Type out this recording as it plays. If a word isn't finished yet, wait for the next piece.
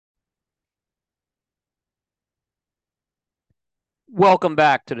Welcome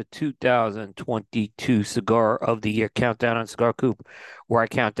back to the 2022 Cigar of the Year Countdown on Cigar Coop, where I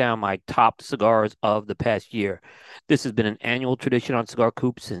count down my top cigars of the past year. This has been an annual tradition on Cigar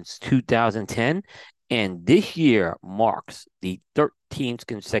Coop since 2010, and this year marks the 13th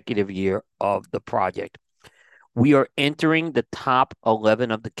consecutive year of the project. We are entering the top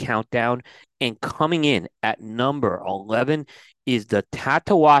 11 of the countdown, and coming in at number 11 is the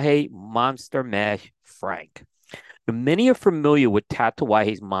Tatuaje Monster Mash Frank. Many are familiar with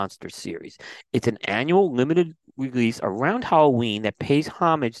Tatuaje's Monster series. It's an annual limited release around Halloween that pays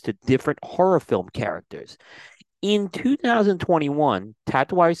homage to different horror film characters. In 2021,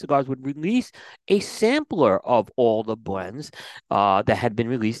 Tatuaje Cigars would release a sampler of all the blends that had been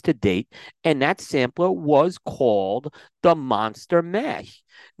released to date, and that sampler was called the Monster Mash.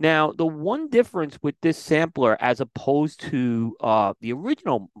 Now, the one difference with this sampler, as opposed to the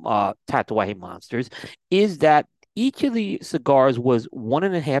original Tatuaje Monsters, is that each of the cigars was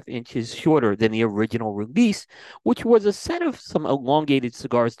 1.5 inches shorter than the original release, which was a set of some elongated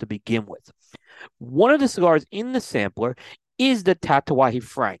cigars to begin with. One of the cigars in the sampler is the Tatuaje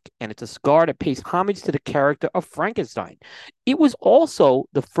Frank, and it's a cigar that pays homage to the character of Frankenstein. It was also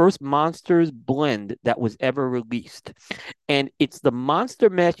the first Monsters blend that was ever released, and it's the Monster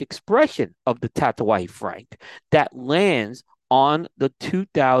Mash expression of the Tatuaje Frank that lands on the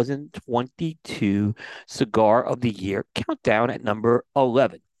 2022 Cigar of the Year countdown at number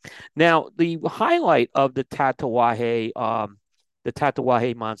 11. Now, the highlight of the Tatuaje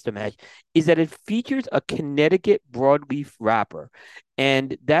Monster Mash is that it features a Connecticut broadleaf wrapper,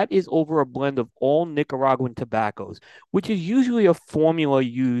 and that is over a blend of all Nicaraguan tobaccos, which is usually a formula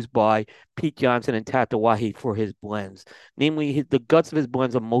used by Pete Johnson and Tatuaje for his blends. Namely, the guts of his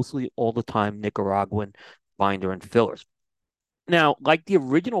blends are mostly all the time Nicaraguan binder and fillers. Now, like the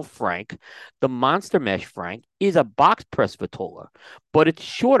original Frank, the Monster Mash Frank is a box press Vitola, but it's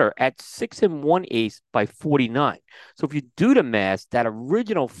shorter at 6 1/8 by 49. So if you do the math, that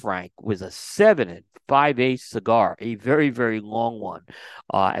original Frank was a 7 5/8 cigar, a very, very long one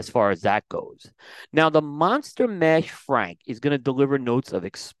as far as that goes. Now, the Monster Mash Frank is going to deliver notes of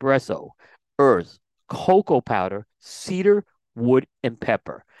espresso, earth, cocoa powder, cedar, wood, and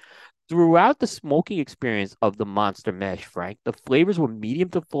pepper. Throughout the smoking experience of the Monster Mash Frank, the flavors were medium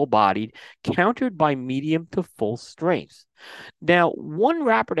to full bodied, countered by medium to full strengths. Now, one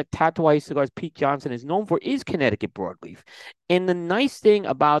wrapper that Tatuaje Cigars Pete Johnson is known for is Connecticut Broadleaf. And the nice thing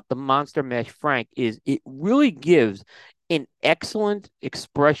about the Monster Mash Frank is it really gives an excellent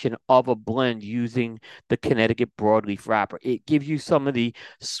expression of a blend using the Connecticut Broadleaf wrapper. It gives you some of the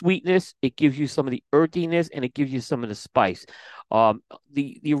sweetness, it gives you some of the earthiness, and it gives you some of the spice.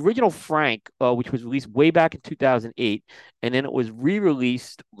 The original Frank, which was released way back in 2008, and then it was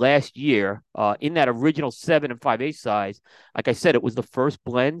re-released last year in that original 7 5/8 size. Like I said, it was the first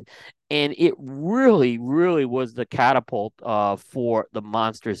blend, and it really, really was the catapult for the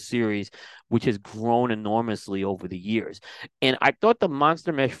Monster series, which has grown enormously over the years. And I thought the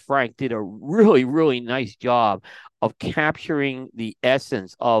Monster Mash Frank did a really, really nice job of capturing the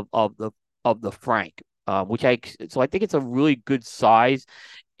essence of the Frank. So I think it's a really good size.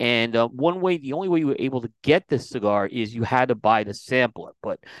 And the only way you were able to get this cigar is you had to buy the sampler.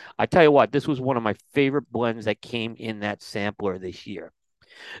 But I tell you what, this was one of my favorite blends that came in that sampler this year.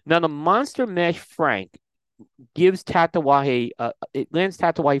 Now, the Monster Mash Frank gives Tatuaje, it lands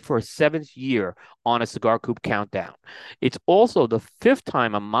Tatuaje for a seventh year on a Cigar Coop countdown. It's also the fifth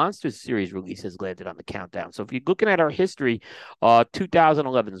time a Monster Series release has landed on the countdown. So if you're looking at our history,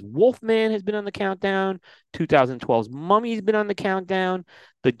 2011's Wolfman has been on the countdown, 2012's Mummy's been on the countdown,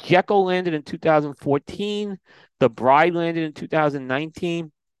 the Jekyll landed in 2014, the Bride landed in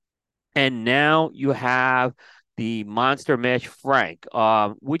 2019, and now you have the Monster Mash Frank,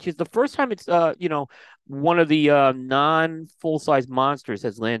 which is the first time it's one of the non full size monsters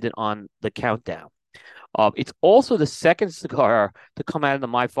has landed on the countdown. It's also the second cigar to come out of the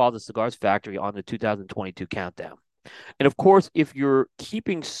My Father Cigars factory on the 2022 countdown. And of course, if you're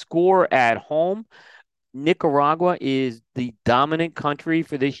keeping score at home, Nicaragua is the dominant country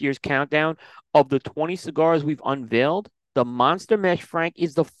for this year's countdown. Of the 20 cigars we've unveiled, the Monster Mash Frank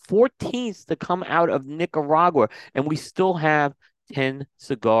is the 14th to come out of Nicaragua, and we still have 10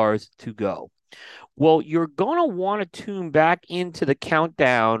 cigars to go. Well, you're going to want to tune back into the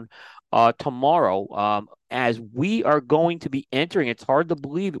countdown tomorrow as we are going to be entering. It's hard to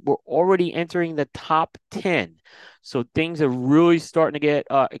believe we're already entering the top 10. So things are really starting to get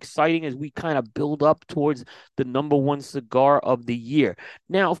exciting as we kind of build up towards the number one cigar of the year.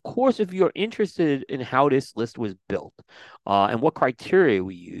 Now, of course, if you're interested in how this list was built and what criteria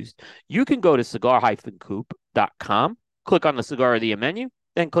we used, you can go to cigar-coop.com click on the Cigar of the Year menu,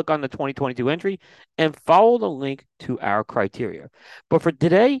 then click on the 2022 entry and follow the link to our criteria. But for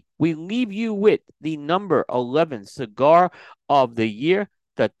today, we leave you with the number 11 Cigar of the Year,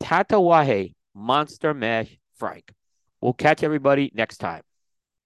 the Tatuaje Monster Mash Frank. We'll catch everybody next time.